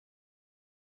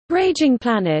Raging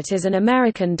Planet is an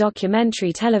American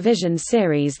documentary television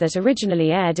series that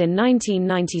originally aired in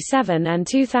 1997 and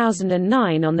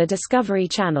 2009 on the Discovery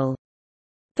Channel.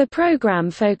 The program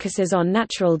focuses on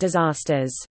natural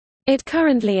disasters. It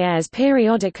currently airs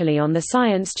periodically on the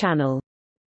Science Channel.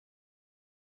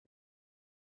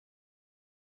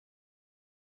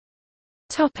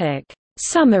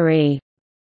 Summary.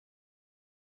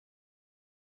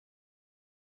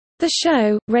 The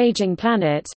show, Raging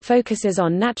Planet, focuses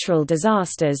on natural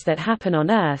disasters that happen on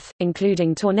Earth,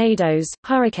 including tornadoes,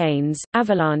 hurricanes,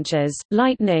 avalanches,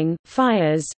 lightning,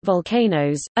 fires,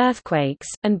 volcanoes, earthquakes,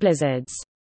 and blizzards.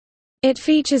 It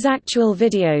features actual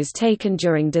videos taken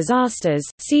during disasters,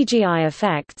 CGI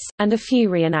effects, and a few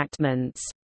reenactments.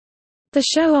 The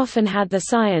show often had the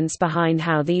science behind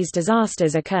how these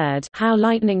disasters occurred, how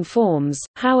lightning forms,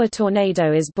 how a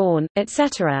tornado is born,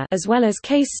 etc., as well as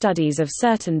case studies of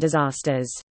certain disasters.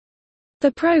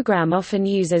 The program often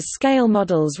uses scale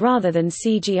models rather than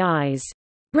CGIs.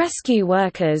 Rescue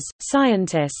workers,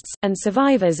 scientists, and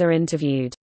survivors are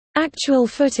interviewed. Actual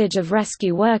footage of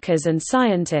rescue workers and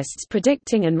scientists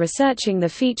predicting and researching the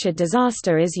featured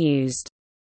disaster is used.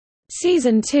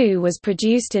 Season 2 was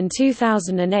produced in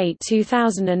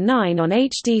 2008–2009 on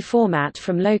HD format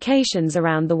from locations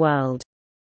around the world.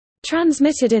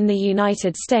 Transmitted in the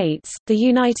United States, the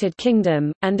United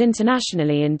Kingdom, and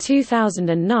internationally in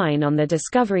 2009 on the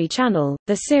Discovery Channel,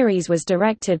 the series was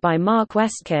directed by Mark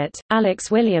Westcott,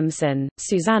 Alex Williamson,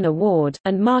 Susanna Ward,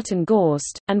 and Martin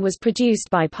Gorst, and was produced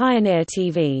by Pioneer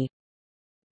TV.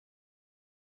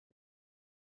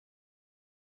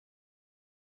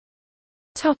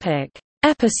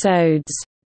 Episodes.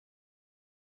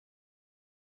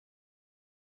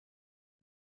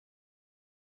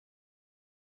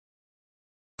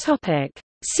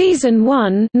 Season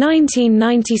 1,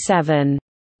 1997.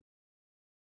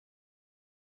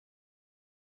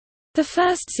 The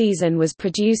first season was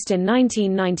produced in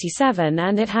 1997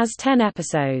 and it has 10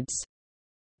 episodes.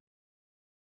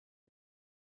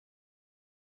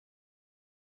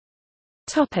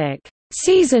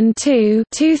 Season 2,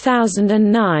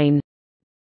 2009.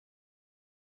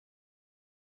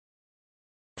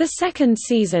 The second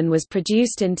season was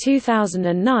produced in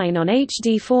 2009 on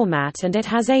HD format and it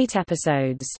has 8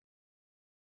 episodes.